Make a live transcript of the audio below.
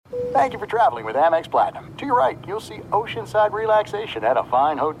Thank you for traveling with Amex Platinum. To your right, you'll see oceanside relaxation at a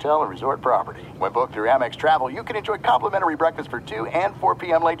fine hotel and resort property. When booked through Amex Travel, you can enjoy complimentary breakfast for 2 and 4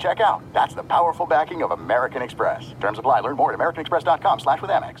 p.m. late checkout. That's the powerful backing of American Express. Terms apply. Learn more at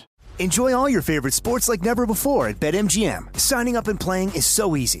americanexpress.com/withAmex. Enjoy all your favorite sports like never before at BetMGM. Signing up and playing is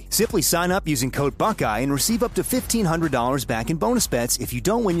so easy. Simply sign up using code Buckeye and receive up to $1,500 back in bonus bets if you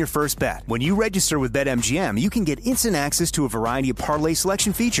don't win your first bet. When you register with BetMGM, you can get instant access to a variety of parlay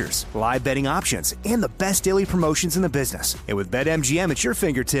selection features, live betting options, and the best daily promotions in the business. And with BetMGM at your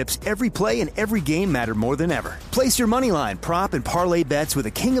fingertips, every play and every game matter more than ever. Place your moneyline, prop, and parlay bets with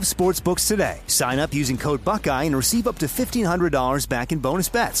the king of sportsbooks today. Sign up using code Buckeye and receive up to $1,500 back in bonus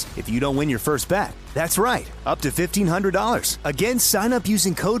bets if you don't win your first bet. That's right, up to $1,500. Again, sign up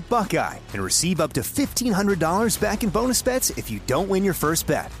using code Buckeye and receive up to $1,500 back in bonus bets if you don't win your first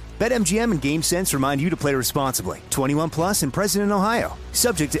bet. BetMGM and GameSense remind you to play responsibly. 21 plus and present in Ohio.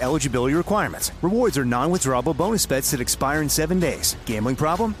 Subject to eligibility requirements. Rewards are non-withdrawable bonus bets that expire in 7 days. Gambling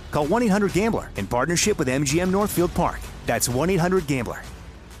problem? Call 1-800-GAMBLER in partnership with MGM Northfield Park. That's 1-800-GAMBLER.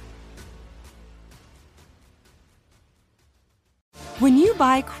 When you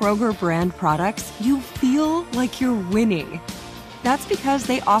buy Kroger brand products, you feel like you're winning. That's because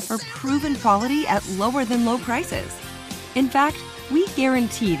they offer proven quality at lower than low prices. In fact, we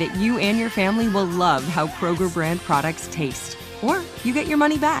guarantee that you and your family will love how Kroger brand products taste, or you get your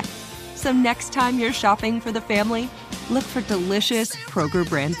money back. So next time you're shopping for the family, look for delicious Kroger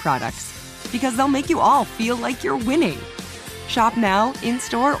brand products, because they'll make you all feel like you're winning. Shop now,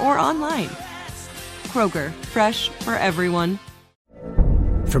 in-store, or online. Kroger, fresh for everyone.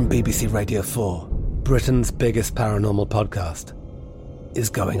 From BBC Radio 4, Britain's biggest paranormal podcast is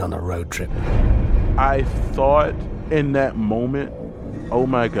going on a road trip. I thought in that moment, oh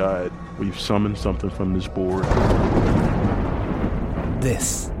my God, we've summoned something from this board.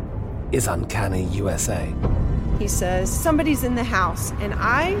 This is Uncanny USA. He says, somebody's in the house, and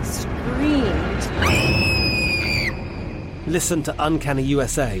I screamed. Listen to Uncanny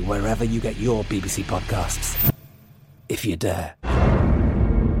USA wherever you get your BBC podcasts, if you dare.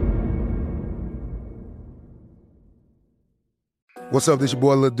 What's up, this your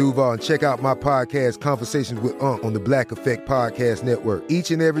boy Lil Duval, and check out my podcast, Conversations with Unc, on the Black Effect Podcast Network.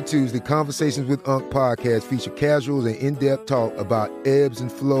 Each and every Tuesday, Conversations with Unc podcast feature casuals and in-depth talk about ebbs and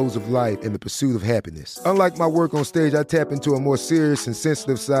flows of life and the pursuit of happiness. Unlike my work on stage, I tap into a more serious and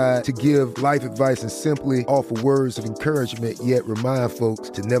sensitive side to give life advice and simply offer words of encouragement, yet remind folks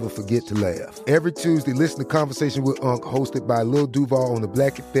to never forget to laugh. Every Tuesday, listen to Conversation with Unc, hosted by Lil Duval on the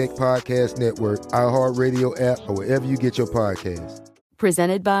Black Effect Podcast Network, iHeartRadio app, or wherever you get your podcasts.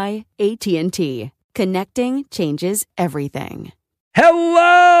 Presented by AT&T. Connecting changes everything.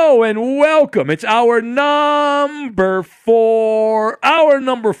 Hello and welcome. It's hour number four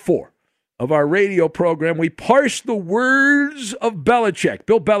of our radio program. We parse the words of Belichick.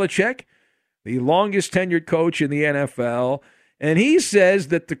 Bill Belichick, the longest tenured coach in the NFL, and he says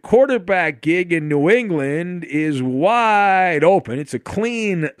that the quarterback gig in New England is wide open. It's a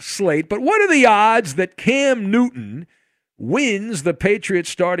clean slate. But what are the odds that Cam Newton wins the Patriots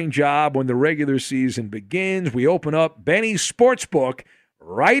starting job when the regular season begins? We open up Benny's Sportsbook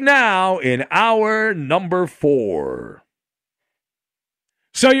right now in hour number four.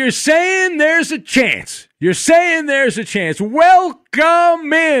 So you're saying there's a chance.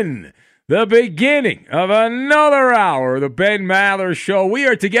 Welcome in the beginning of another hour of the Ben Maller Show. We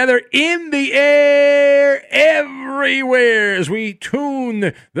are together in the air everywhere as we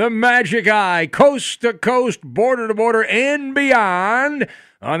tune the magic eye coast to coast, border to border, and beyond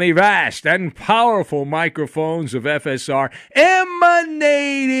on the vast and powerful microphones of FSR,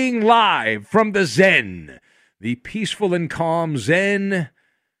 emanating live from the Zen, the peaceful and calm Zen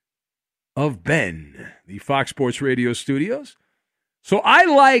of Ben, the Fox Sports Radio studios. So I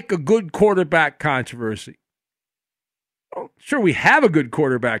like a good quarterback controversy. Oh, sure, we have a good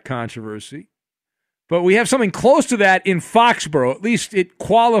quarterback controversy, but we have something close to that in Foxborough. At least it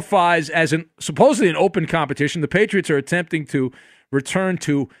qualifies as supposedly an open competition. The Patriots are attempting to return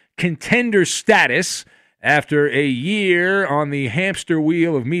to contender status after a year on the hamster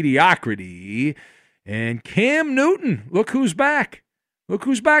wheel of mediocrity. And Cam Newton, look who's back. Look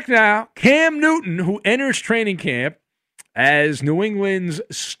who's back now. Cam Newton, who enters training camp as New England's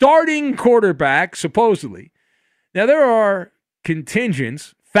starting quarterback, supposedly. Now, there are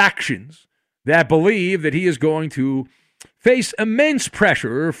factions, that believe that he is going to face immense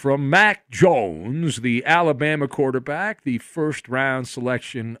pressure from Mac Jones, the Alabama quarterback, the first-round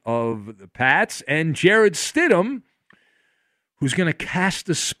selection of the Pats, and Jared Stidham, who's going to cast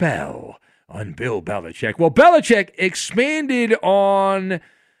a spell on Bill Belichick. Well, Belichick expanded on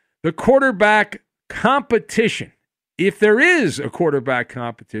the quarterback competition. If there is a quarterback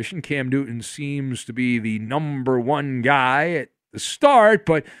competition, Cam Newton seems to be the number one guy at the start,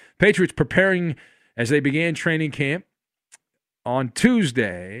 but Patriots preparing as they began training camp on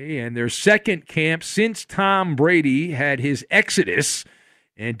Tuesday, and their second camp since Tom Brady had his exodus.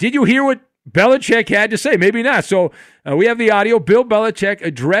 And did you hear what Belichick had to say? Maybe not. So we have the audio. Bill Belichick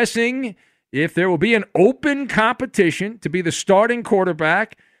addressing if there will be an open competition to be the starting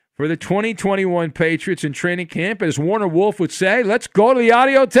quarterback for the 2021 Patriots in training camp. As Warner Wolf would say, let's go to the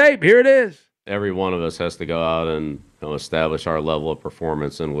audio tape. Here it is. Every one of us has to go out and establish our level of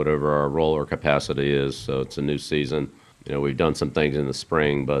performance in whatever our role or capacity is. So it's a new season. We've done some things in the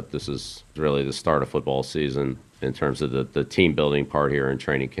spring, but this is really the start of football season in terms of the team building part here in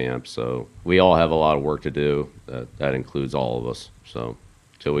training camp. So we all have a lot of work to do. That includes all of us. So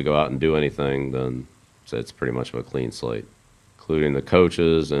until we go out and do anything, then it's pretty much of a clean slate, including the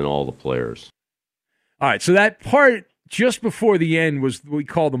coaches and all the players. All right, so that part just before the end was what we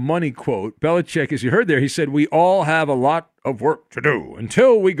call the money quote. Belichick, as you heard there, he said, we all have a lot of work to do.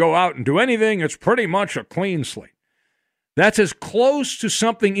 Until we go out and do anything, it's pretty much a clean slate. That's as close to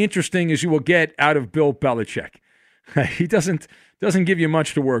something interesting as you will get out of Bill Belichick. He doesn't give you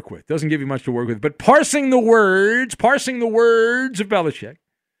much to work with. But parsing the words of Belichick,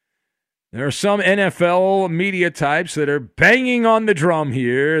 there are some NFL media types that are banging on the drum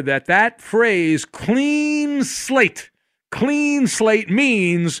here that phrase clean slate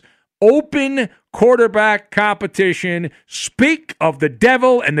means open quarterback competition. Speak of the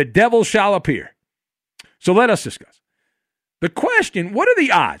devil and the devil shall appear. So let us discuss. The question, what are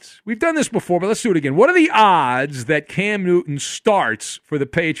the odds? We've done this before, but let's do it again. What are the odds that Cam Newton starts for the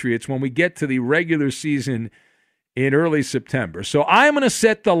Patriots when we get to the regular season in early September? So I'm going to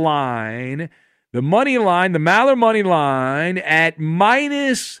set the line, the money line, the Maller money line at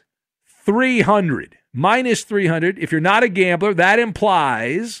minus 300. Minus 300. If you're not a gambler, that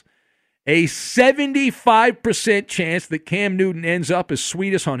implies a 75% chance that Cam Newton ends up as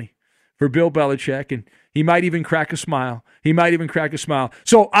sweet as honey for Bill Belichick, and he might even crack a smile.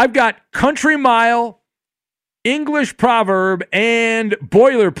 So I've got country mile, English proverb, and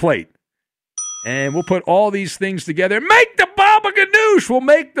boilerplate. And we'll put all these things together. Make the baba ganoush. We'll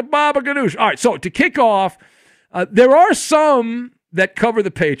make the baba ganoush. All right, so to kick off, there are some that cover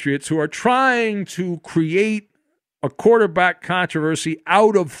the Patriots who are trying to create a quarterback controversy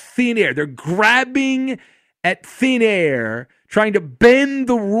out of thin air. They're grabbing at thin air, trying to bend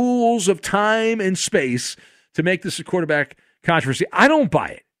the rules of time and space to make this a quarterback controversy. I don't buy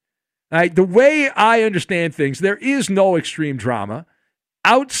it. Right? The way I understand things, there is no extreme drama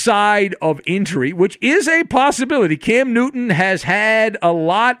outside of injury, which is a possibility. Cam Newton has had a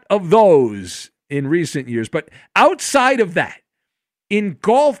lot of those in recent years. But outside of that, in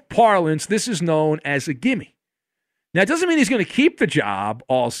golf parlance, this is known as a gimme. Now, it doesn't mean he's going to keep the job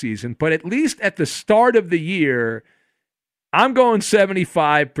all season, but at least at the start of the year, I'm going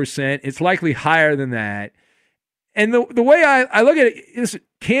 75%. It's likely higher than that. And the way I look at it is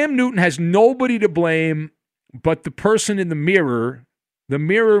Cam Newton has nobody to blame but the person in the mirror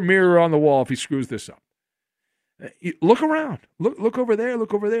on the wall if he screws this up. Look around. Look over there,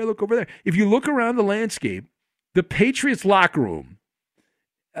 look over there, look over there. If you look around the landscape, the Patriots locker room,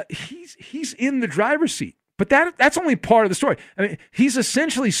 he's in the driver's seat. But that's only part of the story. I mean, he's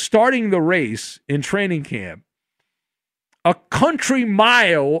essentially starting the race in training camp a country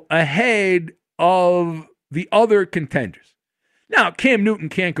mile ahead of the other contenders. Now, Cam Newton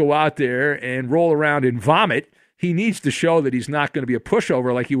can't go out there and roll around and vomit. He needs to show that he's not going to be a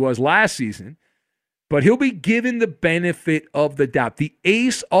pushover like he was last season. But he'll be given the benefit of the doubt, the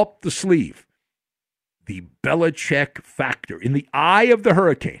ace up the sleeve, the Belichick factor. In the eye of the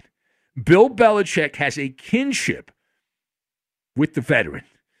hurricane, Bill Belichick has a kinship with the veteran.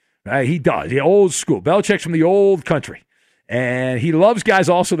 Right? He does. The old school. Belichick's from the old country. And he loves guys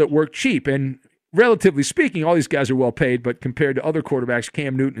also that work cheap. And relatively speaking, all these guys are well paid, but compared to other quarterbacks,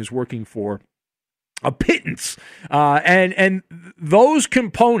 Cam Newton is working for a pittance. And those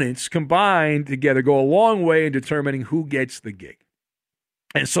components combined together go a long way in determining who gets the gig.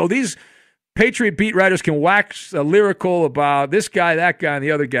 And so these Patriot beat writers can wax lyrical about this guy, that guy, and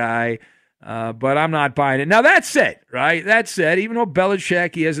the other guy, but I'm not buying it. Now, that said, even though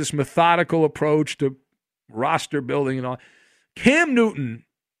Belichick, he has this methodical approach to roster building and all, Cam Newton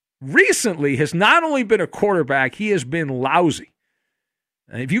recently has not only been a quarterback, he has been lousy.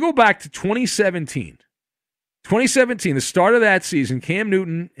 And if you go back to 2017, the start of that season, Cam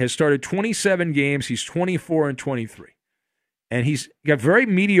Newton has started 27 games. He's 24-23. And he's got very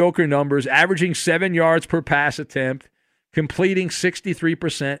mediocre numbers, averaging 7 yards per pass attempt, completing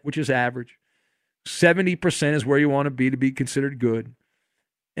 63%, which is average. 70% is where you want to be considered good.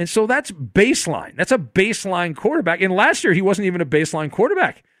 And so that's baseline. That's a baseline quarterback. And last year, he wasn't even a baseline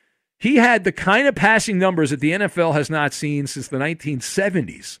quarterback. He had the kind of passing numbers that the NFL has not seen since the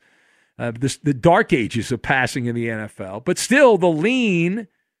 1970s, the dark ages of passing in the NFL. But still, the lean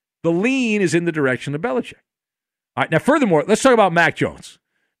is in the direction of Belichick. All right, now furthermore, let's talk about Mac Jones.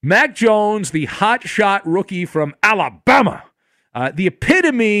 Mac Jones, the hotshot rookie from Alabama, the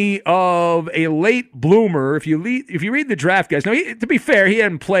epitome of a late bloomer. If you read the draft guys, now to be fair, he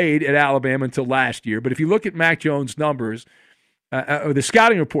hadn't played at Alabama until last year. But if you look at Mac Jones' numbers, or the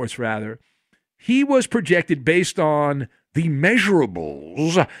scouting reports rather, he was projected based on the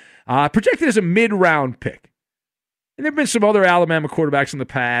measurables, projected as a mid-round pick. And there have been some other Alabama quarterbacks in the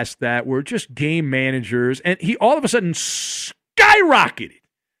past that were just game managers, and he all of a sudden skyrocketed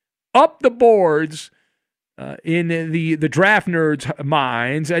up the boards in the draft nerds'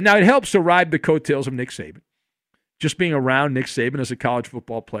 minds. And now it helps to ride the coattails of Nick Saban. Just being around Nick Saban as a college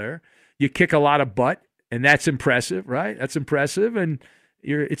football player, you kick a lot of butt, and that's impressive, right? That's impressive, and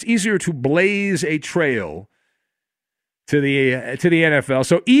it's easier to blaze a trail to the NFL.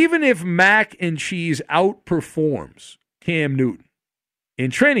 So even if Mac and Cheese outperforms Cam Newton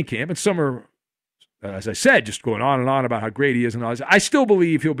in training camp, and some are, as I said, just going on and on about how great he is and all this, I still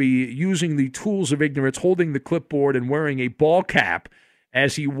believe he'll be using the tools of ignorance, holding the clipboard and wearing a ball cap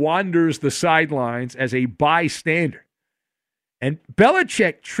as he wanders the sidelines as a bystander. And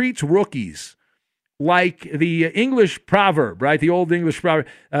Belichick treats rookies like the English proverb, right? The old English proverb,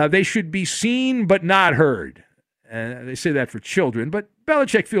 they should be seen but not heard. And they say that for children, but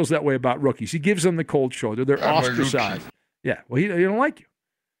Belichick feels that way about rookies. He gives them the cold shoulder. They're ostracized. Yeah, well, he don't like you.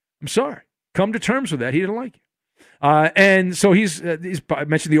 I'm sorry. Come to terms with that. He didn't like you. And so he's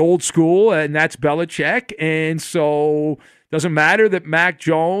mentioned the old school, and that's Belichick. And so it doesn't matter that Mac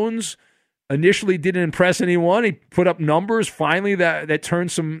Jones initially didn't impress anyone. He put up numbers finally that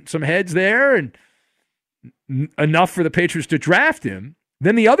turned some heads there, and enough for the Patriots to draft him.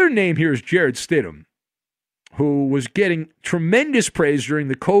 Then the other name here is Jarrett Stidham, who was getting tremendous praise during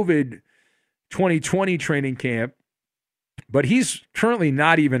the COVID 2020 training camp, but he's currently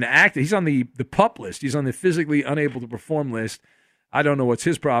not even active. He's on the PUP list. He's on the physically unable to perform list. I don't know what's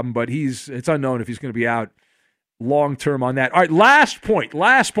his problem, but it's unknown if he's going to be out long-term on that. All right, last point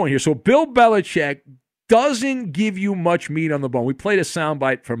here. So Bill Belichick doesn't give you much meat on the bone. We played a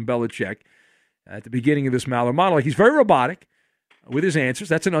soundbite from Belichick at the beginning of this Maller monologue. He's very robotic with his answers.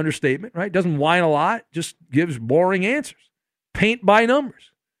 That's an understatement, right? Doesn't whine a lot, just gives boring answers. Paint by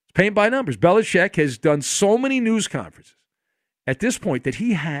numbers. Belichick has done so many news conferences at this point that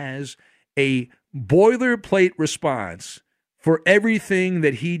he has a boilerplate response for everything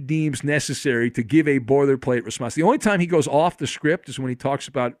that he deems necessary to give a boilerplate response. The only time he goes off the script is when he talks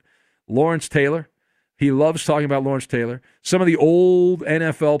about Lawrence Taylor. He loves talking about Lawrence Taylor. Some of the old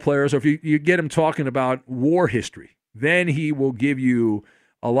NFL players, or if you get him talking about war history, then he will give you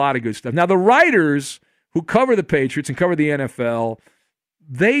a lot of good stuff. Now, the writers who cover the Patriots and cover the NFL,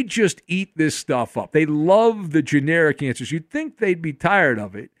 they just eat this stuff up. They love the generic answers. You'd think they'd be tired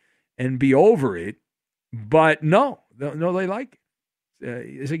of it and be over it, but no, they like it.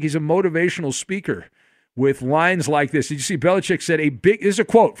 It's like he's a motivational speaker with lines like this. Did you see Belichick said this is a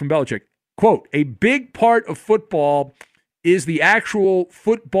quote from Belichick, quote, "A big part of football is the actual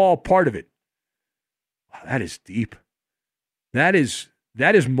football part of it." Wow, that is deep. That is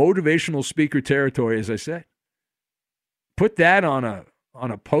motivational speaker territory, as I said. Put that on a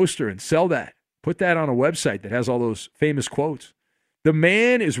poster and sell that. Put that on a website that has all those famous quotes. The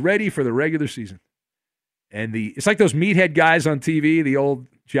man is ready for the regular season. And it's like those meathead guys on TV, the old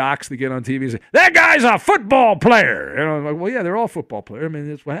jocks that get on TV and say, "That guy's a football player." And I'm like, well, yeah, they're all football players. I mean,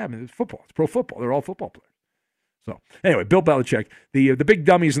 that's what happened. It's football. It's pro football. They're all football players. So anyway, Bill Belichick, the big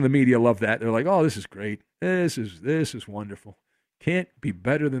dummies in the media love that. They're like, "Oh, this is great. This is wonderful. Can't be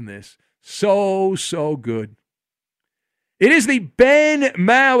better than this. So good." It is the Ben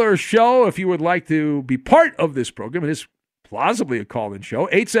Maller Show. If you would like to be part of this program, it is plausibly a call-in show.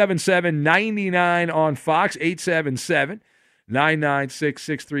 877-99 on Fox,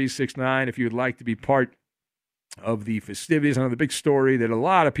 877-996-6369. If you would like to be part of the festivities. I know the big story that a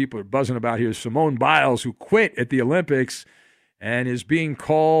lot of people are buzzing about here is Simone Biles, who quit at the Olympics and is being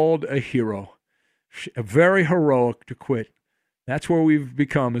called a hero. Very heroic to quit. That's where we've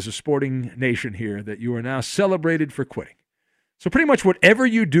become as a sporting nation here, that you are now celebrated for quitting. So pretty much whatever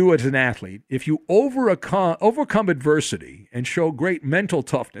you do as an athlete, if you overcome adversity and show great mental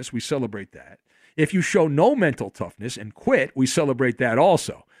toughness, we celebrate that. If you show no mental toughness and quit, we celebrate that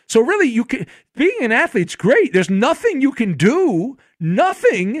also. So really, being an athlete's great. There's nothing you can do,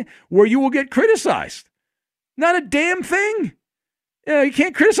 nothing where you will get criticized. Not a damn thing. You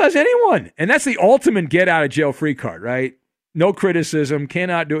can't criticize anyone. And that's the ultimate get out of jail free card, right? No criticism,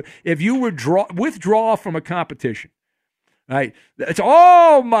 cannot do it. If you withdraw from a competition, right? It's,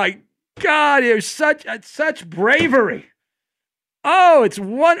 oh my God, there's such bravery. Oh, it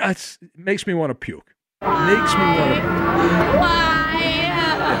makes me want to puke. It makes me want to puke. Why?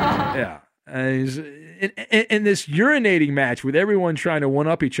 Yeah. In this urinating match with everyone trying to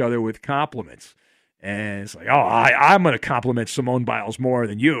one-up each other with compliments. And it's like, oh, I'm going to compliment Simone Biles more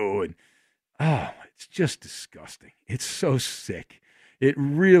than you. And, it's just disgusting. It's so sick. It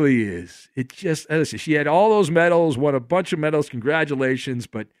really is. Listen, she had all those medals, won a bunch of medals. Congratulations.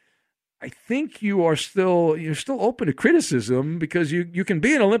 But I think you're still open to criticism because you can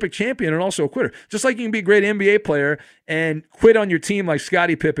be an Olympic champion and also a quitter. Just like you can be a great NBA player and quit on your team like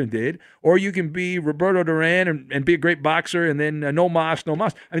Scottie Pippen did, or you can be Roberto Duran and be a great boxer and then no mas. I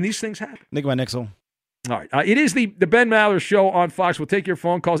mean, these things happen. Nick by Nixel. All right. It is the Ben Maller Show on Fox. We'll take your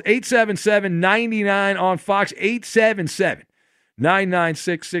phone calls. 877-99 on Fox.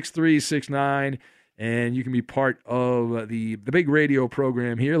 877-996-6369. And you can be part of the big radio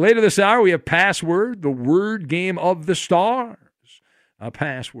program here. Later this hour, we have Password, the word game of the stars. A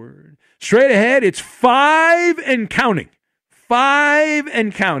password. Straight ahead, it's 5 and counting. 5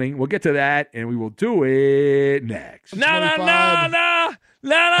 and counting. We'll get to that, and we will do it next. La, la, la, la,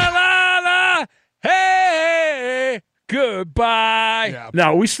 la, la, la, la. Hey, goodbye. Yeah.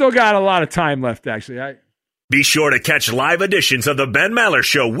 No, we still got a lot of time left, actually. Be sure to catch live editions of the Ben Maller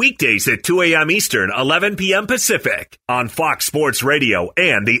Show weekdays at 2 a.m. Eastern, 11 p.m. Pacific on Fox Sports Radio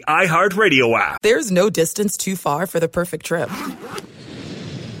and the iHeartRadio app. There's no distance too far for the perfect trip.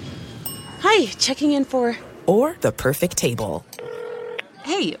 Hi, checking in for... Or the perfect table.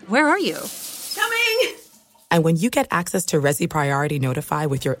 Hey, where are you? Coming! And when you get access to Resi Priority Notify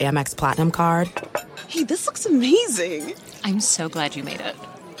with your Amex Platinum card... Hey, this looks amazing. I'm so glad you made it.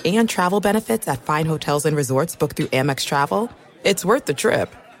 And travel benefits at fine hotels and resorts booked through Amex Travel, it's worth the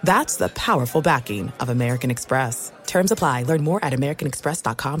trip. That's the powerful backing of American Express. Terms apply. Learn more at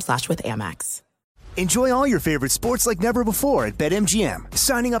americanexpress.com/withAmex. Enjoy all your favorite sports like never before at BetMGM.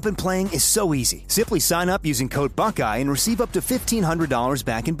 Signing up and playing is so easy. Simply sign up using code Buckeye and receive up to $1,500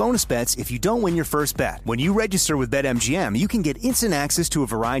 back in bonus bets if you don't win your first bet. When you register with BetMGM, you can get instant access to a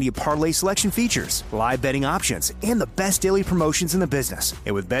variety of parlay selection features, live betting options, and the best daily promotions in the business.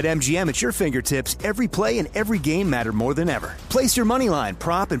 And with BetMGM at your fingertips, every play and every game matter more than ever. Place your moneyline,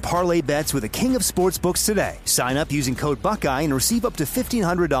 prop, and parlay bets with the king of sportsbooks today. Sign up using code Buckeye and receive up to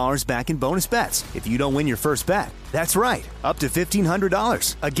 $1,500 back in bonus bets if you don't win your first bet. That's right, up to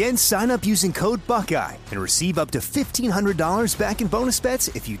 $1,500. Again, sign up using code Buckeye and receive up to $1,500 back in bonus bets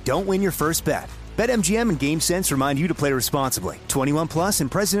if you don't win your first bet. BetMGM and GameSense remind you to play responsibly. 21 plus and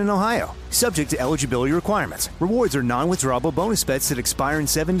present in Ohio. Subject to eligibility requirements. Rewards are non-withdrawable bonus bets that expire in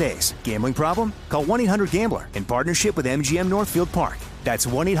 7 days. Gambling problem? Call 1-800-GAMBLER in partnership with MGM Northfield Park. That's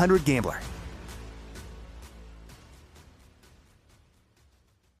 1-800-GAMBLER.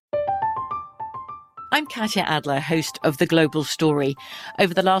 I'm Katya Adler, host of The Global Story.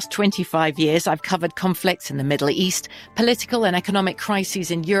 Over the last 25 years, I've covered conflicts in the Middle East, political and economic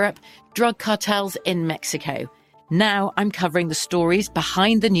crises in Europe, drug cartels in Mexico. Now I'm covering the stories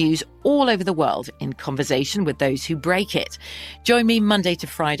behind the news all over the world in conversation with those who break it. Join me Monday to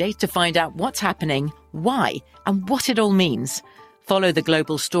Friday to find out what's happening, why, and what it all means. Follow The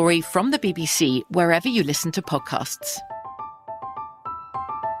Global Story from the BBC wherever you listen to podcasts.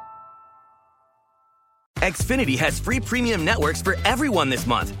 Xfinity has free premium networks for everyone this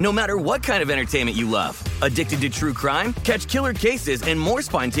month, no matter what kind of entertainment you love. Addicted to true crime? Catch killer cases and more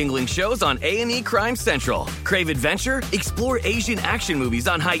spine-tingling shows on A&E Crime Central. Crave adventure? Explore Asian action movies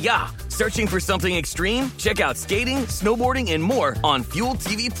on Hi-Ya. Searching for something extreme? Check out skating, snowboarding, and more on Fuel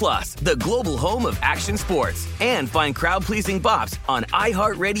TV Plus, the global home of action sports. And find crowd-pleasing bops on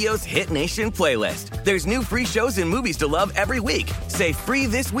iHeartRadio's Hit Nation playlist. There's new free shows and movies to love every week. Say free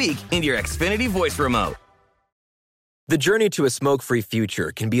this week in your Xfinity voice remote. The journey to a smoke-free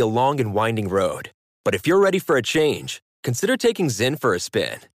future can be a long and winding road. But if you're ready for a change, consider taking Zyn for a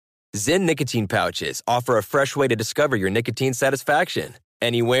spin. Zyn nicotine pouches offer a fresh way to discover your nicotine satisfaction.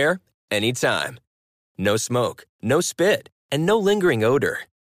 Anywhere, anytime. No smoke, no spit, and no lingering odor.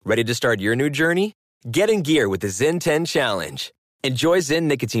 Ready to start your new journey? Get in gear with the Zyn 10 Challenge. Enjoy Zyn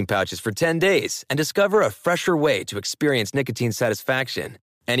nicotine pouches for 10 days and discover a fresher way to experience nicotine satisfaction.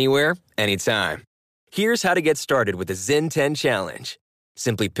 Anywhere, anytime. Here's how to get started with the Zyn 10 Challenge.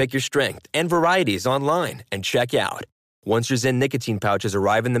 Simply pick your strength and varieties online and check out. Once your Zyn nicotine pouches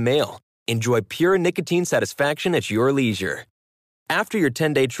arrive in the mail, enjoy pure nicotine satisfaction at your leisure. After your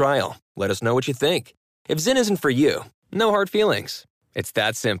 10-day trial, let us know what you think. If Zyn isn't for you, no hard feelings. It's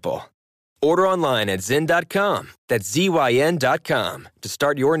that simple. Order online at Zyn.com. That's ZYN.com to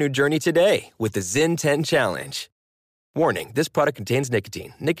start your new journey today with the Zyn 10 Challenge. Warning, this product contains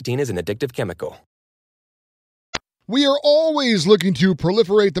nicotine. Nicotine is an addictive chemical. We are always looking to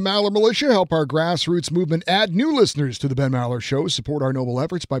proliferate the Maller Militia, help our grassroots movement add new listeners to the Ben Maller Show, support our noble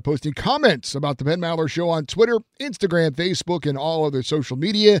efforts by posting comments about the Ben Maller Show on Twitter, Instagram, Facebook, and all other social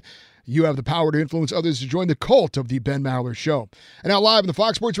media. You have the power to influence others to join the cult of the Ben Maller Show. And now live in the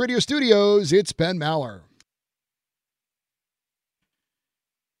Fox Sports Radio studios, it's Ben Maller.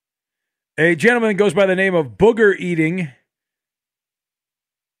 A gentleman goes by the name of Booger Eating,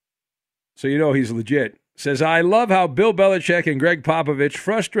 so you know he's legit. Says, I love how Bill Belichick and Greg Popovich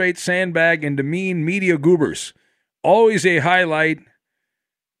frustrate, sandbag, and demean media goobers. Always a highlight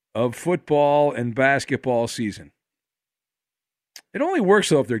of football and basketball season. It only works,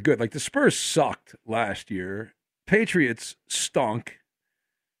 though, if they're good. Like, the Spurs sucked last year. Patriots stunk.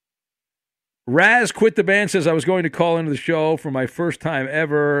 Raz quit the band, says, I was going to call into the show for my first time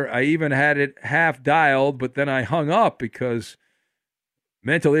ever. I even had it half dialed, but then I hung up because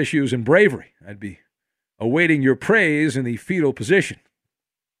mental issues and bravery. I'd be awaiting your praise in the fetal position.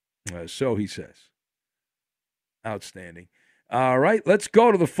 So he says. Outstanding. All right, let's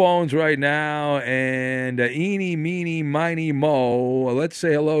go to the phones right now. And eeny, meeny, miny, mo. Let's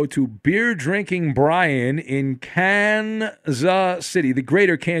say hello to beer-drinking Brian in Kansas City, the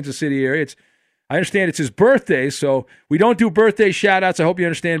greater Kansas City area. I understand it's his birthday, so we don't do birthday shout-outs. I hope you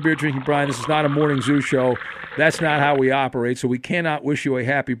understand, beer-drinking Brian. This is not a morning zoo show. That's not how we operate, so we cannot wish you a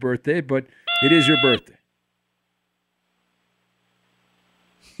happy birthday, but it is your birthday.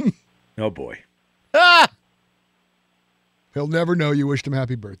 Oh, boy. Ah! He'll never know you wished him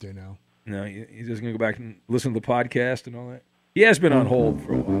happy birthday now. No, he's just going to go back and listen to the podcast and all that. He has been on hold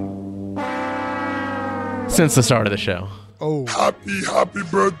for a while. Since the start of the show. Oh. Happy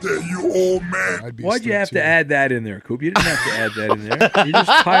birthday, you old man. Why'd you have to add that in there, Coop? You didn't have to add that in there. You're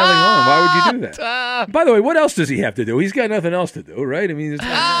just piling on. Why would you do that? By the way, what else does he have to do? He's got nothing else to do, right? I mean, he's His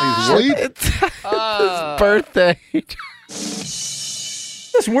birthday.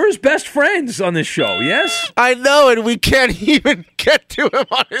 Listen, we're his best friends on this show, yes? I know, and we can't even get to him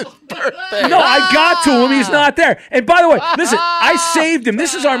on his birthday. No, I got to him. He's not there. And by the way, listen, I saved him.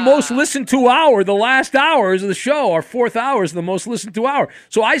 This is our most listened to hour. The last hours of the show, our fourth hour is the most listened to hour.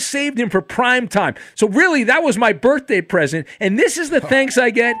 So I saved him for prime time. So really, that was my birthday present. And this is the thanks I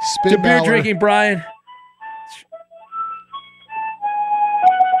get to beer drinking Brian.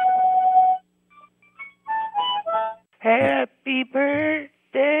 Happy birthday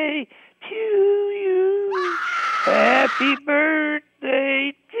to you. Happy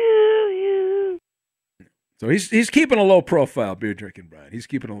birthday to you. So he's keeping a low profile, beer drinking Brian. He's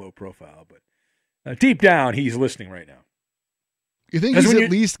keeping a low profile, but deep down, he's listening right now. You think he's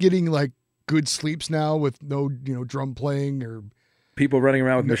at least getting like good sleeps now with no, drum playing or people running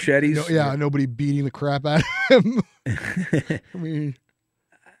around with machetes? Nobody beating the crap out of him. I mean,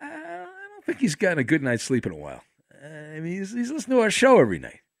 I don't think he's gotten a good night's sleep in a while. I mean, he's listening to our show every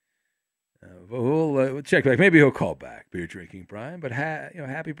night. We'll check back. Maybe he'll call back, beer drinking Brian. But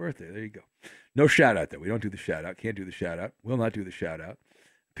happy birthday. There you go. No shout out though. We don't do the shout out. Can't do the shout out. Will not do the shout out.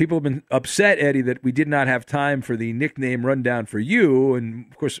 People have been upset, Eddie, that we did not have time for the nickname rundown for you. And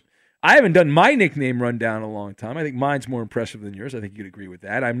of course, I haven't done my nickname rundown in a long time. I think mine's more impressive than yours. I think you'd agree with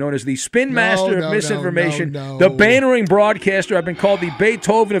that. I'm known as the spin master of misinformation, the bannering broadcaster. I've been called the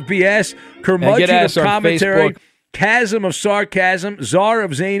Beethoven of BS, curmudgeon of commentary, chasm of sarcasm, czar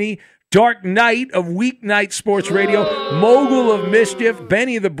of zany, dark knight of weeknight sports radio, mogul of mischief,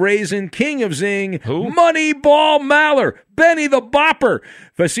 Benny the Brazen, king of zing, Moneyball Maller, Benny the Bopper,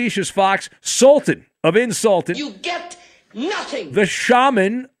 facetious fox, sultan of insulted. You get nothing. The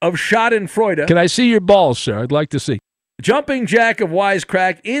shaman of schadenfreude. Can I see your balls, sir? I'd like to see. Jumping jack of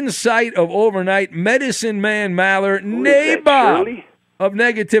wisecrack, insight of overnight, medicine man Maller, nabob of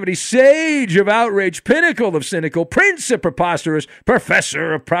negativity, sage of outrage, pinnacle of cynical, prince of preposterous,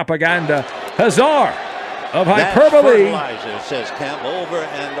 professor of propaganda, Hazar of hyperbole. That's fertilizer, says Kemp over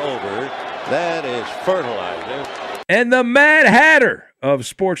and over. That is fertilizer. And the Mad Hatter of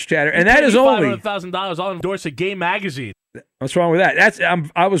sports chatter. And that is only $500,000. I'll endorse a gay magazine. What's wrong with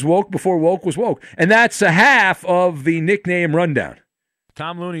that? I was woke before woke was woke. And that's a half of the nickname rundown.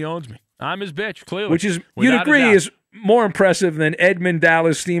 Tom Looney owns me. I'm his bitch, clearly. Which is, you'd agree, is more impressive than Edmund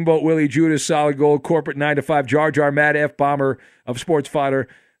Dallas, Steamboat Willie, Judas, Solid Gold, Corporate 9 to 5, Jar Jar, Mad F Bomber of Sports Fodder,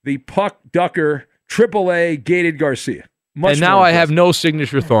 the Puck Ducker, AAA gated Garcia. And now I have no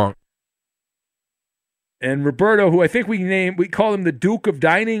signature thong. And Roberto, who I think we call him the Duke of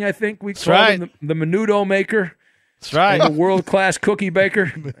Dining, I think. We call him the Menudo Maker. That's right. And the world-class cookie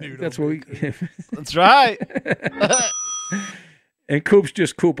baker. That's what we... That's right. And Coop's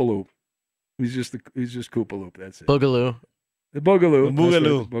just Koopaloop. He's just Koopaloop. That's it. Boogaloo. The Boogaloo. The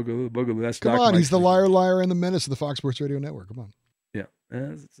Boogaloo. Boogaloo. That's Come Doc on, Mike's he's the thing. liar, and the menace of the Fox Sports Radio Network. Come on.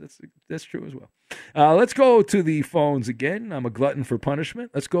 Yeah, that's true as well. Let's go to the phones again. I'm a glutton for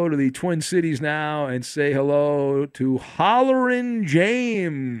punishment. Let's go to the Twin Cities now and say hello to Hollerin'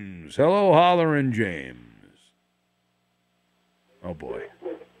 James. Hello, Hollerin' James. Oh, boy.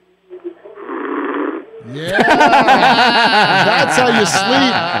 Yeah. That's how you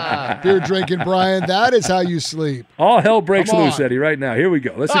sleep, beer drinking Brian. That is how you sleep. All hell breaks loose, Eddie, right now. Here we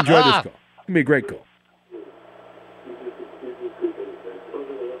go. Let's enjoy this call. It's going to be a great call.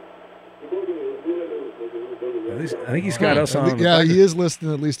 I think he's got us on. Yeah, he is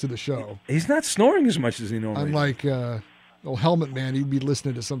listening at least to the show. He's not snoring as much as he normally Unlike old Helmet Man, he'd be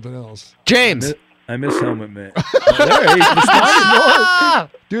listening to something else. James. I miss Helmet Man. There, he's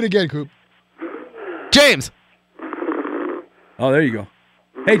responding. Do it again, Coop. James. Oh, there you go.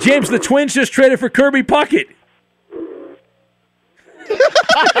 Hey, James, the Twins just traded for Kirby Puckett.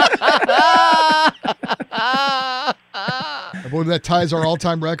 I believe that ties our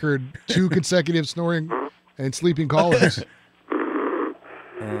all-time record: 2 consecutive snoring and sleeping callers.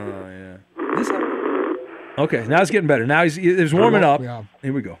 Yeah. Okay, now it's getting better. Now he's warming up. Yeah.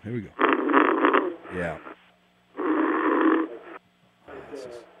 Here we go. Yeah. This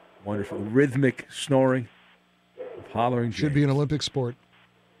is wonderful. Rhythmic snoring of Hollering James. Should be an Olympic sport.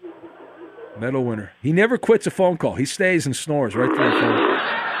 Medal winner. He never quits a phone call. He stays and snores right through the phone.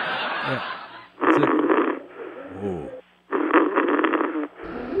 Yeah. That's it. Whoa.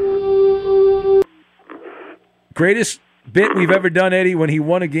 Greatest bit we've ever done, Eddie, when he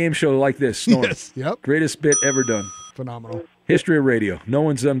won a game show like this, snoring. Yes. Yep. Greatest bit ever done. Phenomenal. History of radio. No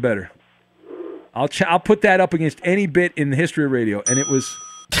one's done better. I'll put that up against any bit in the history of radio, and it was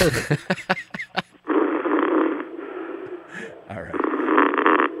perfect. All right.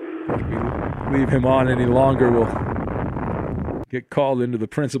 If we leave him on any longer, we'll get called into the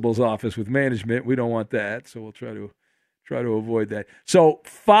principal's office with management. We don't want that, so we'll try to avoid that. So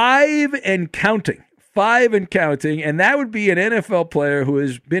 5 and counting. 5 and counting, and that would be an NFL player who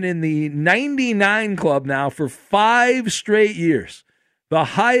has been in the 99 club now for 5 straight years. The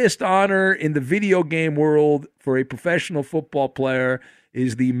highest honor in the video game world for a professional football player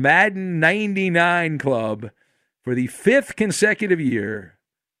is the Madden 99 club for the 5th consecutive year.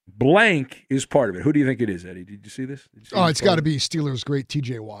 Blank is part of it. Who do you think it is, Eddie? Did you see this? It's got to be Steelers' great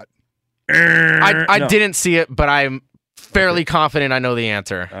T.J. Watt. I didn't see it, but I'm fairly confident I know the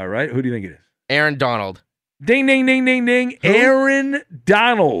answer. All right. Who do you think it is? Aaron Donald. Ding, ding, ding, ding, ding. Who? Aaron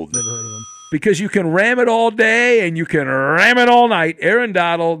Donald. Never heard of him. Because you can ram it all day and you can ram it all night. Aaron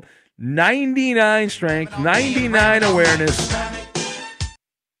Donald, 99 strength, 99 awareness,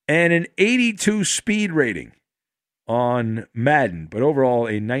 and an 82 speed rating on Madden. But overall,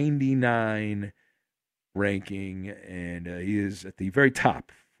 a 99 ranking, and he is at the very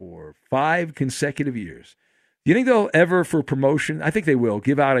top for 5 consecutive years. Do you think they'll ever, for promotion, I think they will,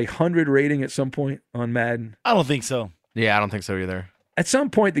 give out a 100 rating at some point on Madden? I don't think so. Yeah, I don't think so either. At some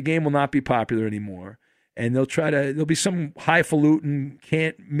point, the game will not be popular anymore, and there'll be some highfalutin,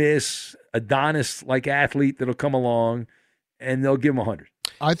 can't miss, Adonis-like athlete that'll come along, and they'll give him 100.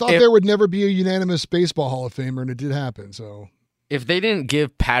 I thought there would never be a unanimous baseball Hall of Famer, and it did happen. So, if they didn't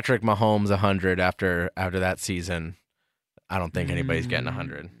give Patrick Mahomes 100 after that season, I don't think anybody's getting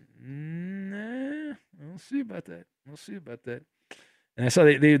 100. We'll see about that. And I saw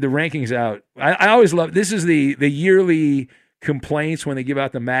the rankings out. I always love this is the yearly complaints when they give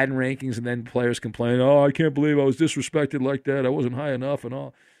out the Madden rankings, and then players complain, "Oh, I can't believe I was disrespected like that. I wasn't high enough," and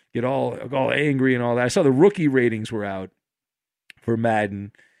all get all angry and all that. I saw the rookie ratings were out for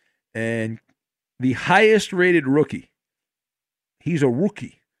Madden, and the highest rated rookie. He's a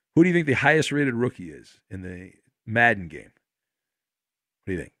rookie. Who do you think the highest rated rookie is in the Madden game? What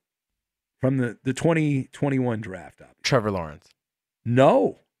do you think? From the 2021 draft, obviously. Trevor Lawrence.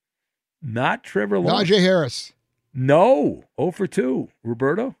 No, not Trevor Lawrence. Najee Harris. No, 0 for 2.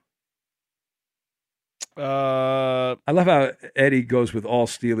 Roberto? I love how Eddie goes with all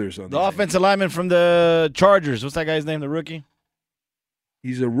Steelers on the offensive lineman from the Chargers. What's that guy's name? The rookie?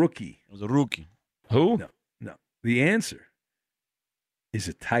 He's a rookie. It was a rookie. Who? No. The answer is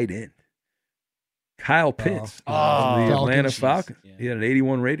a tight end. Kyle Pitts, the Atlanta Falcons. Yeah. He had an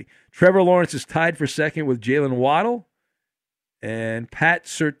 81 rating. Trevor Lawrence is tied for second with Jalen Waddle and Pat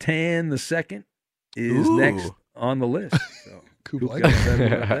Surtain the second is next on the list. So, Coop got likes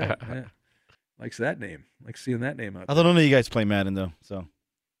excited about that. Yeah. Likes that name. Likes seeing that name out I there. thought none of you guys play Madden, though. So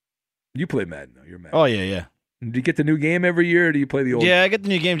You play Madden, though. You're Madden. Oh, yeah. Do you get the new game every year, or do you play the old Yeah, I get the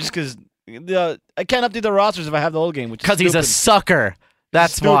new game just because I can't update the rosters if I have the old game. Because he's a sucker.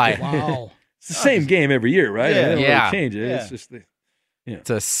 That's Stupid. why. Wow. It's the same game every year, right? Yeah. They don't Yeah. really change it. Yeah. It's just It's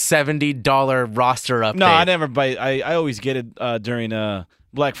a $70 roster update. No, I never buy. I always get it during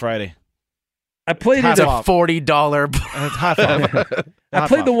Black Friday. I played It's it. a $40. It's half off. I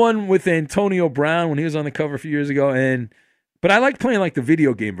played the one with Antonio Brown when he was on the cover a few years ago, but I like playing like the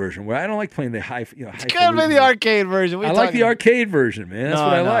video game version where I don't like playing the high. You gotta play the arcade version. What are I you like talking the about? arcade version, man. That's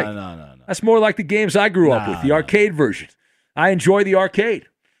what I like. No. That's more like the games I grew up with, the arcade version. I enjoy the arcade.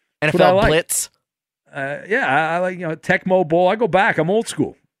 That's what I NFL like. Blitz. I like Tecmo Bowl. I go back. I'm old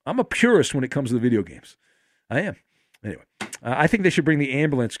school. I'm a purist when it comes to the video games. I am. Anyway, I think they should bring the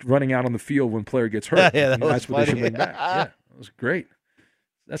ambulance running out on the field when a player gets hurt. Yeah, That's what they should bring back. Yeah, that was great.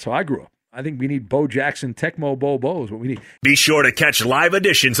 That's how I grew up. I think we need Bo Jackson, Tecmo Bowl is what we need. Be sure to catch live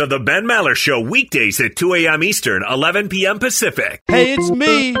editions of the Ben Maller Show weekdays at 2 a.m. Eastern, 11 p.m. Pacific. Hey, it's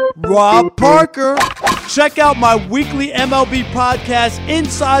me, Rob Parker. Check out my weekly MLB podcast,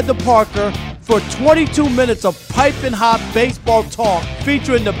 Inside the Parker, for 22 minutes of piping hot baseball talk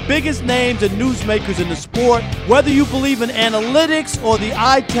featuring the biggest names and newsmakers in the sport. Whether you believe in analytics or the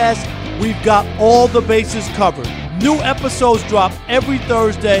eye test, we've got all the bases covered. New episodes drop every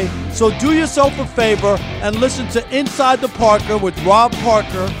Thursday, so do yourself a favor and listen to Inside the Parker with Rob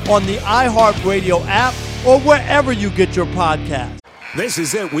Parker on the iHeartRadio app or wherever you get your podcast. This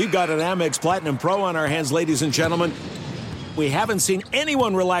is it. We've got an Amex Platinum Pro on our hands, ladies and gentlemen. We haven't seen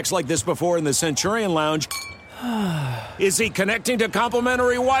anyone relax like this before in the Centurion Lounge. Is he connecting to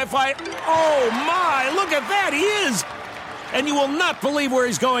complimentary Wi-Fi? Oh, my! Look at that! He is! And you will not believe where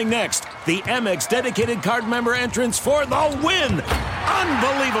he's going next. The Amex dedicated card member entrance for the win.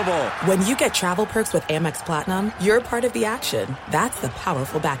 Unbelievable. When you get travel perks with Amex Platinum, you're part of the action. That's the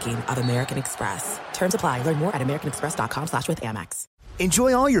powerful backing of American Express. Terms apply. Learn more at americanexpress.com/withAmex.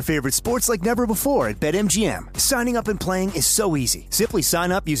 Enjoy all your favorite sports like never before at BetMGM. Signing up and playing is so easy. Simply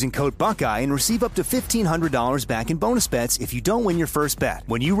sign up using code Buckeye and receive up to $1,500 back in bonus bets if you don't win your first bet.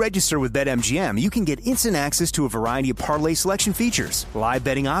 When you register with BetMGM, you can get instant access to a variety of parlay selection features, live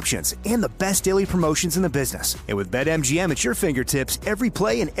betting options, and the best daily promotions in the business. And with BetMGM at your fingertips, every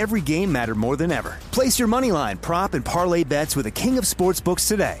play and every game matter more than ever. Place your moneyline, prop, and parlay bets with the king of sportsbooks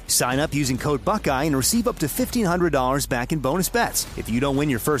today. Sign up using code Buckeye and receive up to $1,500 back in bonus bets if you don't win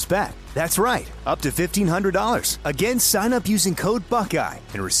your first bet. That's right, up to $1,500. Again, sign up using code Buckeye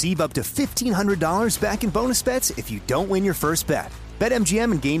and receive up to $1,500 back in bonus bets if you don't win your first bet.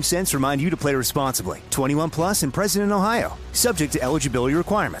 BetMGM and GameSense remind you to play responsibly. 21 plus and present in Ohio. Subject to eligibility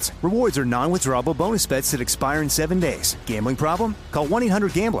requirements. Rewards are non-withdrawable bonus bets that expire in 7 days. Gambling problem? Call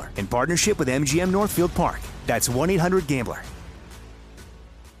 1-800-GAMBLER in partnership with MGM Northfield Park. That's 1-800-GAMBLER.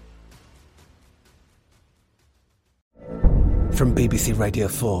 From BBC Radio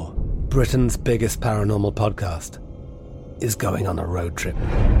 4, Britain's biggest paranormal podcast is going on a road trip.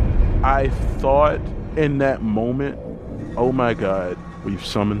 I thought in that moment, oh my God, we've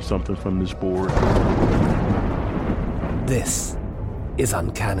summoned something from this board. This is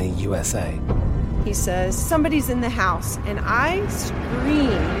Uncanny USA. He says, somebody's in the house, and I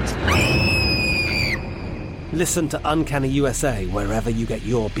screamed. Listen to Uncanny USA wherever you get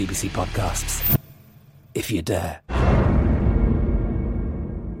your BBC podcasts, if you dare.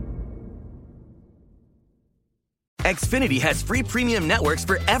 Xfinity has free premium networks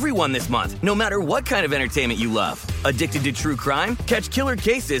for everyone this month, no matter what kind of entertainment you love. Addicted to true crime? Catch killer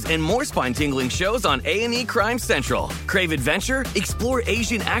cases and more spine-tingling shows on A&E Crime Central. Crave adventure? Explore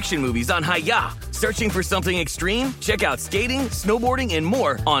Asian action movies on Hi-YAH. Searching for something extreme? Check out skating, snowboarding, and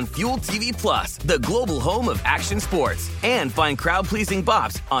more on Fuel TV Plus, the global home of action sports. And find crowd-pleasing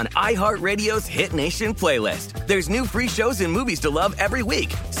bops on iHeartRadio's Hit Nation playlist. There's new free shows and movies to love every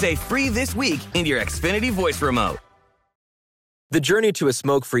week. Say free this week in your Xfinity voice remote. The journey to a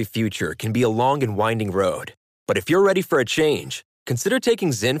smoke-free future can be a long and winding road. But if you're ready for a change, consider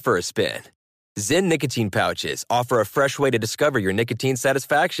taking Zyn for a spin. Zyn nicotine pouches offer a fresh way to discover your nicotine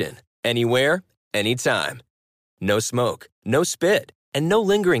satisfaction. Anywhere, anytime. No smoke, no spit, and no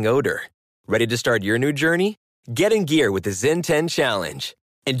lingering odor. Ready to start your new journey? Get in gear with the Zyn 10 Challenge.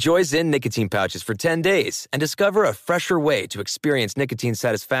 Enjoy Zyn nicotine pouches for 10 days and discover a fresher way to experience nicotine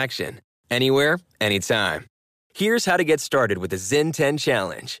satisfaction. Anywhere, anytime. Here's how to get started with the Zyn 10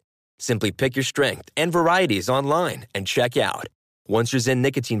 Challenge. Simply pick your strength and varieties online and check out. Once your Zyn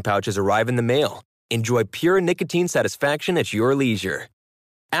nicotine pouches arrive in the mail, enjoy pure nicotine satisfaction at your leisure.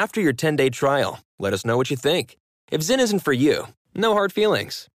 After your 10-day trial, let us know what you think. If Zyn isn't for you, no hard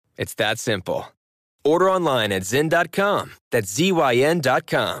feelings. It's that simple. Order online at Zyn.com. That's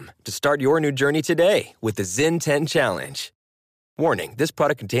ZYN.com to start your new journey today with the Zyn 10 Challenge. Warning, this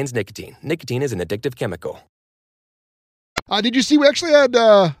product contains nicotine. Nicotine is an addictive chemical. Did you see we actually had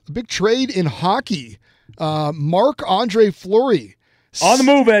a big trade in hockey? Marc-Andre Fleury. On the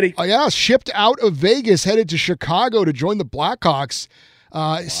move, Eddie. Yeah, shipped out of Vegas, headed to Chicago to join the Blackhawks.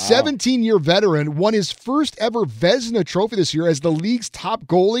 17-year veteran, won his first ever Vezina trophy this year as the league's top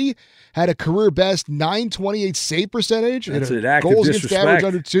goalie, had a career-best .928 save percentage. That's an act of goals against disrespect. average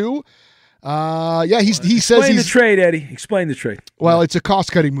under 2. He says Explain the trade, Eddie. Explain the trade. Well, it's a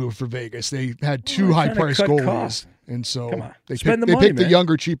cost-cutting move for Vegas. They had 2 high-priced goalies, costs. and so they Spend picked, the money, the man.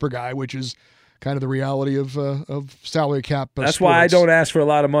 younger, cheaper guy, which is kind of the reality of salary cap. That's why I don't ask for a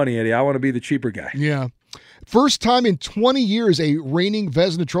lot of money, Eddie. I want to be the cheaper guy. Yeah. First time in 20 years a reigning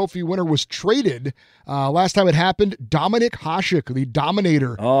Vezina Trophy winner was traded. Last time it happened, Dominik Hasek, the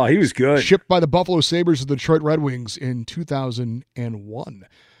Dominator. Oh, he was good. Shipped by the Buffalo Sabres to the Detroit Red Wings in 2001.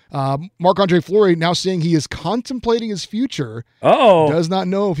 Marc-Andre Fleury now saying he is contemplating his future. Does not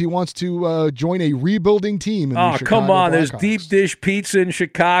know if he wants to join a rebuilding team. In the Chicago come on. There's Blackhawks. deep dish pizza in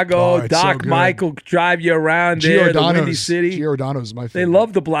Chicago. It's Doc so good. Michael drive you around there. The Windy City. Giordano's my favorite. They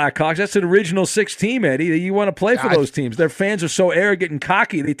love the Blackhawks. That's an original 6 team, Eddie. You want to play for those teams. Their fans are so arrogant and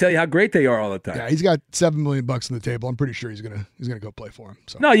cocky. They tell you how great they are all the time. Yeah, he's got $7 million on the table. I'm pretty sure he's gonna go play for him.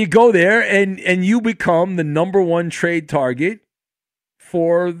 So. No, you go there and you become the number 1 trade target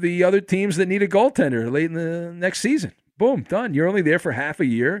for the other teams that need a goaltender late in the next season. Boom, done. You're only there for half a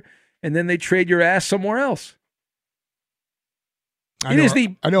year, and then they trade your ass somewhere else. I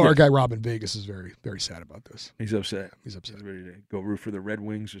know our guy Rob in Vegas is very, very sad about this. He's upset. He's upset. He's ready to go root for the Red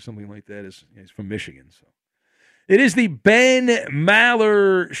Wings or something like that. He's from Michigan. So it is the Ben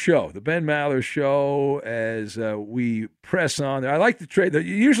Maller Show. The Ben Maller Show as we press on. I like the trade.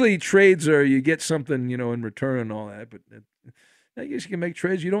 Usually trades are you get something, in return and all that, but I guess you can make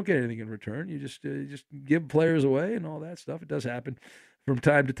trades. You don't get anything in return. You just give players away and all that stuff. It does happen from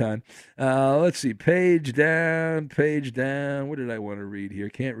time to time. Let's see. Page down. What did I want to read here?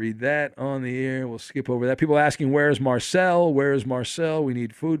 Can't read that on the air. We'll skip over that. People asking, where's Marcel? Where's Marcel? We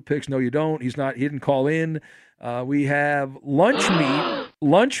need food picks. No, you don't. He didn't call in. We have Lunch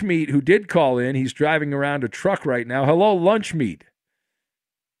Meat, who did call in. He's driving around a truck right now. Hello, Lunch Meat.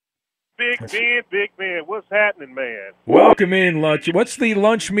 Big man, what's happening, man? Welcome in, Lunch. What's the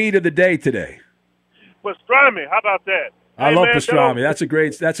lunch meat of the day today? Pastrami, how about that? I love pastrami. That's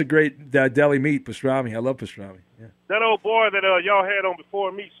a great deli meat, pastrami. I love pastrami. Yeah. That old boy that y'all had on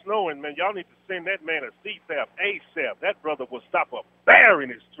before me snowing, man, y'all need to send that man a CFAP, ASAP. That brother will stop a bear in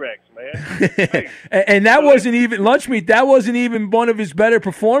his tracks, man. And that wasn't even lunch meat. That wasn't even one of his better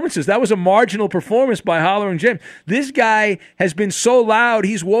performances. That was a marginal performance by Hollering James. This guy has been so loud,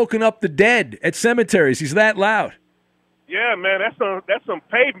 he's woken up the dead at cemeteries. He's that loud. Yeah, man, that's some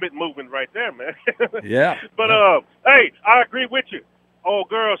pavement moving right there, man. Yeah. But hey, I agree with you. Oh,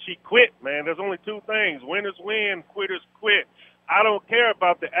 girl, she quit, man. There's only 2 things: winners win, quitters quit. I don't care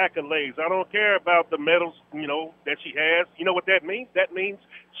about the accolades. I don't care about the medals, that she has. You know what that means? That means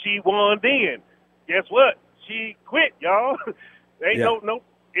she won then. Guess what? She quit, y'all. Ain't no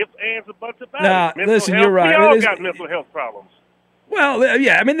ifs, ands, or buts about it. Listen, health, you're right. We all got mental health problems. Well,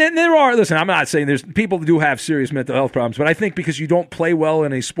 yeah, I mean, there are. Listen, I'm not saying there's people who do have serious mental health problems, but I think because you don't play well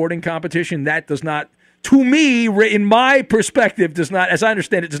in a sporting competition, that does not, to me, in my perspective, does not, as I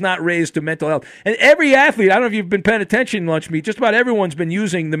understand it, does not raise to mental health. And every athlete, I don't know if you've been paying attention, Lunch Meat, just about everyone's been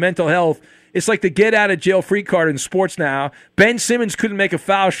using the mental health. It's like the get out of jail free card in sports now. Ben Simmons couldn't make a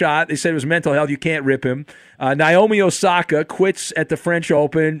foul shot. They said it was mental health. You can't rip him. Naomi Osaka quits at the French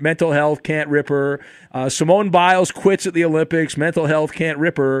Open. Mental health, can't rip her. Simone Biles quits at the Olympics. Mental health, can't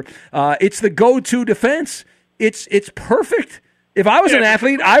rip her. It's the go-to defense. It's perfect. If I was an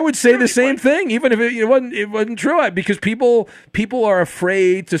athlete, I would say the same thing, even if it wasn't true, because people are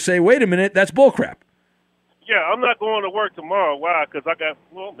afraid to say, "Wait a minute, that's bullcrap." Yeah, I'm not going to work tomorrow. Why? Because I got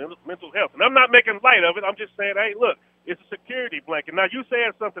mental health, and I'm not making light of it. I'm just saying, hey, look, it's a security blanket. Now, you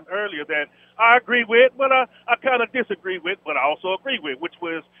said something earlier that I agree with, but I kind of disagree with, but I also agree with, which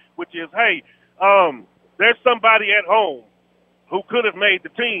is, hey, there's somebody at home who could have made the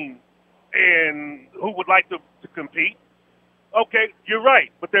team and who would like to compete. Okay, you're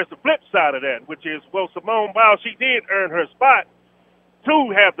right, but there's the flip side of that, which is, well, Simone Biles, she did earn her spot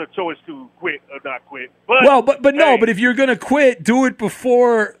to have the choice to quit or not quit. But if you're going to quit, do it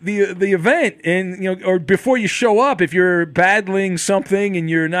before the event, and or before you show up. If you're battling something and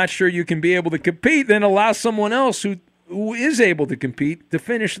you're not sure you can be able to compete, then allow someone else who who is able to compete to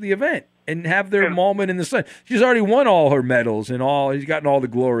finish the event and have their moment in the sun. She's already won all her medals and she's gotten all the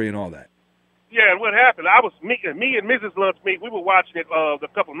glory and all that. Yeah, and what happened? Me and Mrs. Lunchmeat, we were watching it a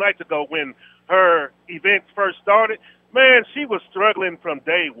couple nights ago when her events first started. Man, she was struggling from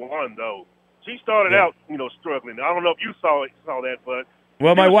day one, though. She started out, struggling. I don't know if you saw that, but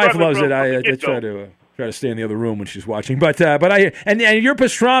well, my wife loves it. I try to stay in the other room when she's watching. But and your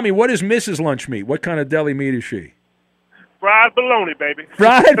pastrami. What is Mrs. Lunchmeat? What kind of deli meat is she? Fried bologna, baby.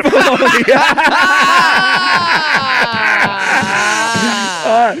 Fried bologna.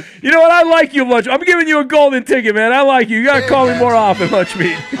 You know what? I like you, Lunch. I'm giving you a golden ticket, man. I like you. You got to call me more often,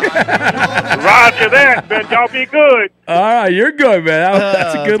 Lunchmeat. Roger that, man. Y'all be good. All right, you're good, man.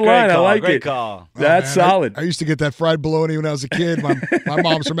 That's a good line. Call, I like great it. Call. That's solid. I used to get that fried bologna when I was a kid. My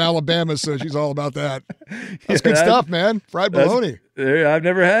mom's from Alabama, so she's all about that. That's good stuff, man. Fried bologna. I've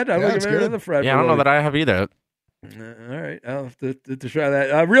never had. I've never good. had the fried bologna. I don't know that I have either. All right, I'll have to try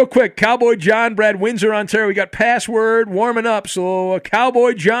that. Real quick, Cowboy John Brad, Windsor, Ontario. We got password warming up. So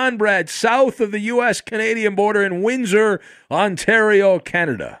Cowboy John Brad, south of the U.S.-Canadian border in Windsor, Ontario,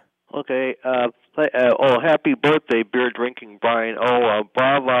 Canada. Okay. Happy birthday, beer-drinking Brian.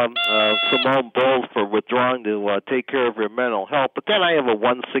 Bravo, Simone Bowles for withdrawing to take care of your mental health. But then I have a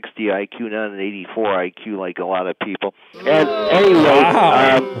 160 IQ, not an 84 IQ like a lot of people. And anyway,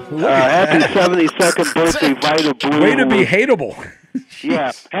 happy 72nd birthday, Vita Blue. Way to be hateable.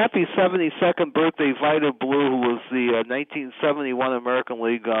 Yeah, happy 72nd birthday, Vita Blue, who was the 1971 American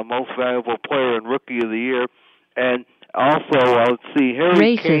League Most Valuable Player and Rookie of the Year. And also, let's see,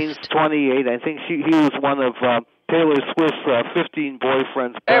 Harry Kane's 28. I think he was one of Taylor Swift's 15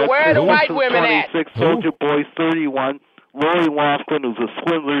 boyfriends. Hey, where are the white women 26, at? Soldier Boy's 31. Lori Loughlin, who's a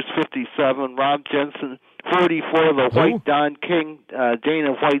Swindler's 57. Rob Jensen, 44. The White Don King,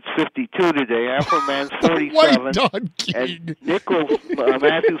 Dana White's 52 today. Afroman's 47. White Don King. And Nichols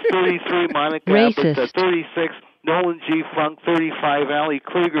Matthews, 33. Monica Abbott, 36. Nolan G. Funk, 35. Ali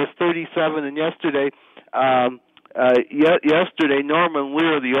Krieger's 37. And yesterday, Norman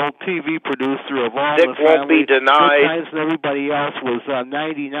Lear, the old TV producer of All in the Family, won't be denied. Good Times and everybody else, was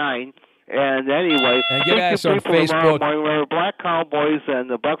 99. And anyway, And get thank us you on people tomorrow Facebook. morning. We're Black Cowboys and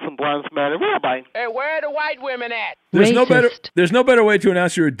the Bucks and Blondes matter. Bye. Hey, where are the white women at? There's no better way to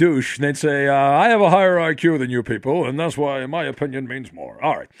announce you're a douche than say, I have a higher IQ than you people, and that's why my opinion means more.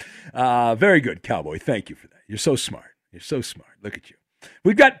 All right. Very good, Cowboy. Thank you for that. You're so smart. Look at you.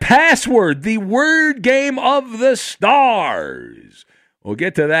 We've got Password, the word game of the stars. We'll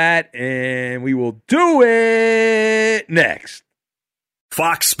get to that, and we will do it next.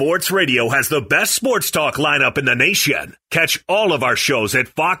 Fox Sports Radio has the best sports talk lineup in the nation. Catch all of our shows at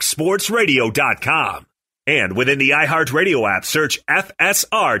foxsportsradio.com. And within the iHeartRadio app, search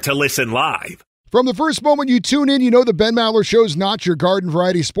FSR to listen live. From the first moment you tune in, you know the Ben Maller Show is not your garden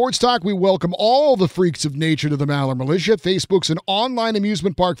variety sports talk. We welcome all the freaks of nature to the Maller Militia. Facebook's an online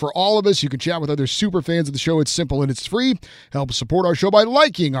amusement park for all of us. You can chat with other super fans of the show. It's simple and it's free. Help support our show by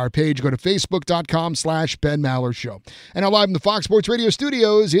liking our page. Go to facebook.com/Ben Maller Show. And now live in the Fox Sports Radio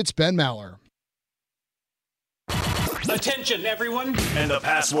studios, it's Ben Maller. Attention, everyone. And the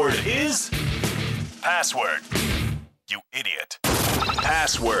password is... Password. You idiot.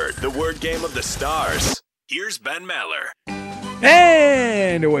 Password, the word game of the stars. Here's Ben Maller.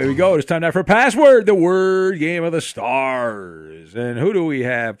 And away we go. It's time now for Password, the word game of the stars. And who do we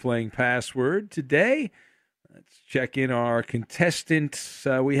have playing Password today? Let's check in our contestants.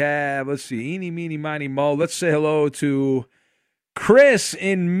 We have, let's see, Eeny, Meeny, Miny, Mo. Let's say hello to Chris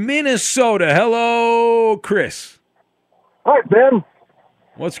in Minnesota. Hello, Chris. Hi, Ben.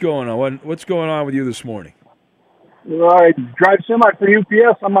 What's going on? What's going on with you this morning? I drive semi for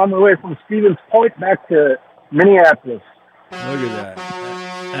UPS. I'm on my way from Stevens Point back to Minneapolis. Look at that.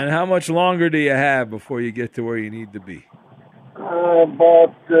 And how much longer do you have before you get to where you need to be?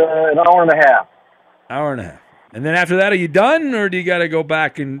 About an hour and a half. Hour and a half. And then after that, are you done, or do you got to go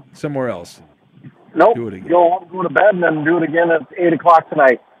back and somewhere else? Nope. Do it again. Go to bed and then do it again at 8 o'clock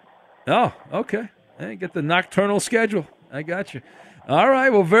tonight. Oh, okay. Hey, get the nocturnal schedule. I got you. All right,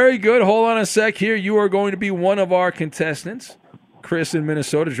 well, very good. Hold on a sec here. You are going to be one of our contestants. Chris in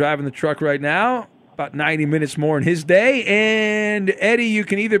Minnesota driving the truck right now. About 90 minutes more in his day. And Eddie, you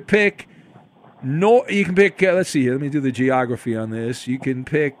can either pick let's see here. Let me do the geography on this. You can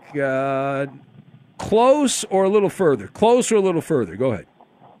pick close or a little further. Close or a little further. Go ahead.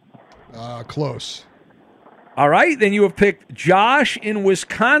 Close. All right, then you have picked Josh in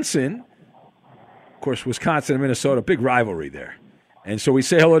Wisconsin. Of course, Wisconsin and Minnesota, big rivalry there. And so we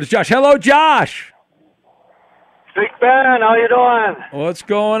say hello to Josh. Hello, Josh. Big Ben, how you doing? What's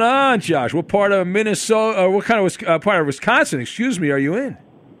going on, Josh? What part of Minnesota, or what kind of part of Wisconsin, excuse me, are you in?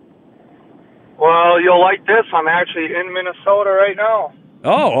 Well, you'll like this. I'm actually in Minnesota right now.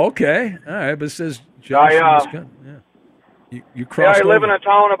 Oh, okay. All right, but it says Josh in Wisconsin. Yeah. You crossed I live over. in a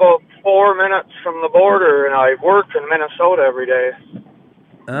town about 4 minutes from the border, and I work in Minnesota every day.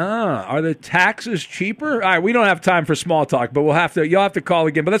 Are the taxes cheaper? All right, we don't have time for small talk, but you'll have to call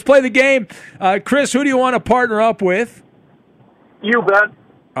again. But let's play the game. Chris, who do you want to partner up with? You bet.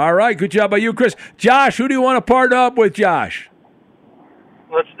 All right, good job by you, Chris. Josh, who do you want to partner up with, Josh?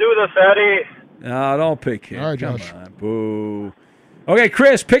 Let's do this, Eddie. No, don't pick him. All right, Come Josh. on, boo. Okay,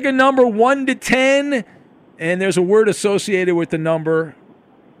 Chris, pick a number 1 to 10, and there's a word associated with the number.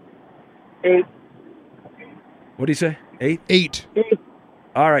 8. What do you say? 8? 8.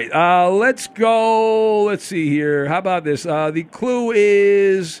 All right, let's go. Let's see here. How about this? The clue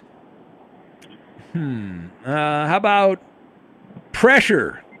is, how about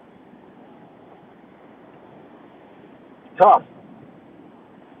pressure? Tough.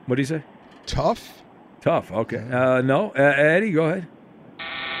 What do you say? Tough? Tough, okay. No, Eddie, go ahead.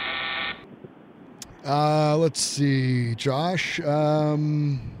 Let's see, Josh.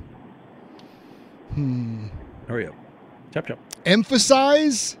 Hurry up. Chop, chop.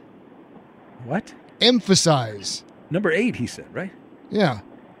 Emphasize? What? Emphasize. Number 8, he said, right? Yeah.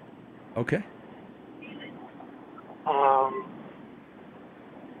 Okay.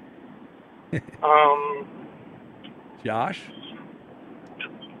 Josh?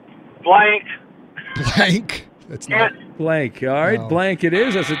 Blank. Blank. That's not. Blank. All right, No. blank it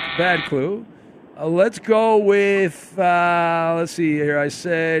is. That's a bad clue. Let's go with, let's see here. I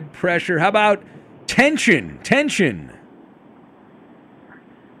said pressure. How about tension? Tension.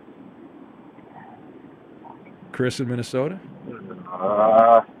 Chris in Minnesota?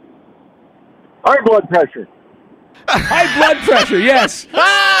 High blood pressure. High blood pressure, yes.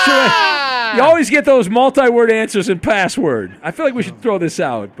 You always get those multi-word answers in password. I feel like we should throw this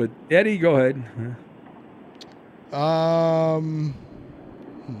out, but Eddie, go ahead. Well,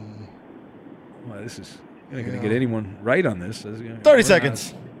 this is you're not going to get anyone right on this. 30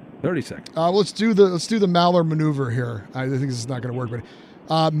 seconds. 30 seconds. let's do the Maller maneuver here. I think this is not going to work,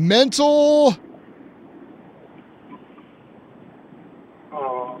 but mental.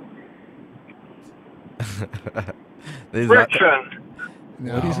 Friction.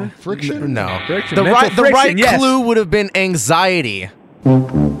 No. What do you say? Friction? No. Friction. The Mental right friction, yes. clue would have been anxiety.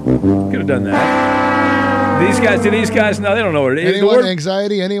 Could have done that. Do these guys? No, they don't know what it is. Anyone?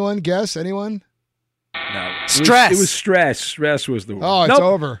 Anxiety? Anyone? Guess? Anyone? No. Stress. It was stress. Stress was the word. Oh, it's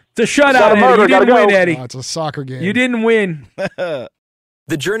over. It's a shutout, Eddie. You didn't win, Eddie. Oh, it's a soccer game. You didn't win.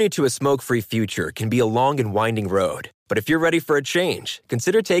 The journey to a smoke-free future can be a long and winding road. But if you're ready for a change,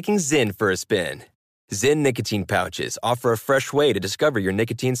 consider taking Zyn for a spin. Zyn nicotine pouches offer a fresh way to discover your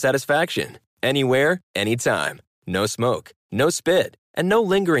nicotine satisfaction. Anywhere, anytime. No smoke, no spit, and no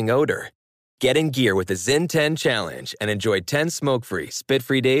lingering odor. Get in gear with the Zyn 10 Challenge and enjoy 10 smoke-free,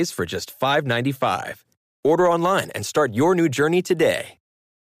 spit-free days for just $5.95. Order online and start your new journey today.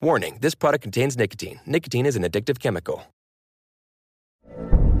 Warning, this product contains nicotine. Nicotine is an addictive chemical.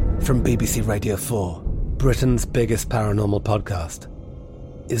 From BBC Radio 4, Britain's biggest paranormal podcast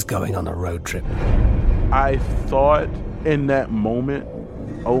is going on a road trip. I thought in that moment,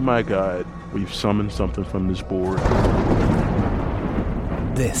 oh my God, we've summoned something from this board.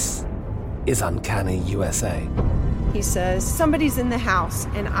 This is Uncanny USA. He says, somebody's in the house,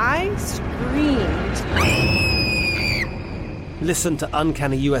 and I screamed. Listen to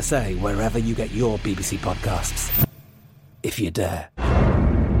Uncanny USA wherever you get your BBC podcasts, if you dare.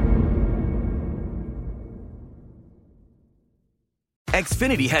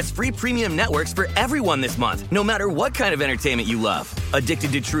 Xfinity has free premium networks for everyone this month, no matter what kind of entertainment you love.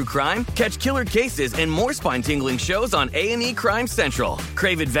 Addicted to true crime? Catch killer cases and more spine-tingling shows on A&E Crime Central.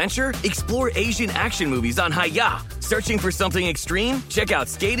 Crave adventure? Explore Asian action movies on Hi-Ya. Searching for something extreme? Check out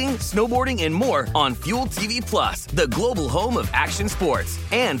skating, snowboarding, and more on Fuel TV Plus, the global home of action sports.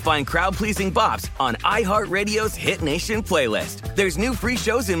 And find crowd-pleasing bops on iHeartRadio's Hit Nation playlist. There's new free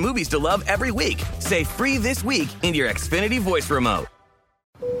shows and movies to love every week. Say free this week in your Xfinity voice remote.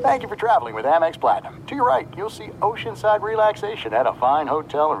 Thank you for traveling with Amex Platinum. To your right, you'll see oceanside relaxation at a fine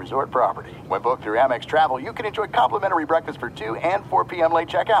hotel and resort property. When booked through Amex Travel, you can enjoy complimentary breakfast for 2 and 4 p.m. late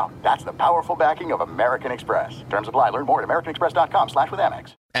checkout. That's the powerful backing of American Express. Terms apply. Learn more at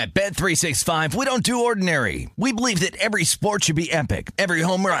americanexpress.com/withAmex. At Bet365, we don't do ordinary. We believe that every sport should be epic. Every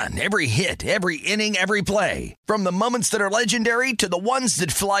home run, every hit, every inning, every play. From the moments that are legendary to the ones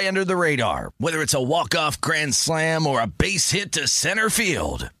that fly under the radar. Whether it's a walk-off grand slam or a base hit to center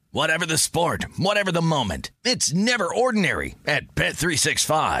field. Whatever the sport, whatever the moment, it's never ordinary at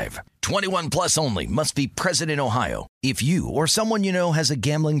Bet365. 21 plus only. Must be present in Ohio. If you or someone you know has a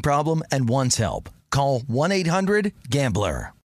gambling problem and wants help, call 1-800-GAMBLER.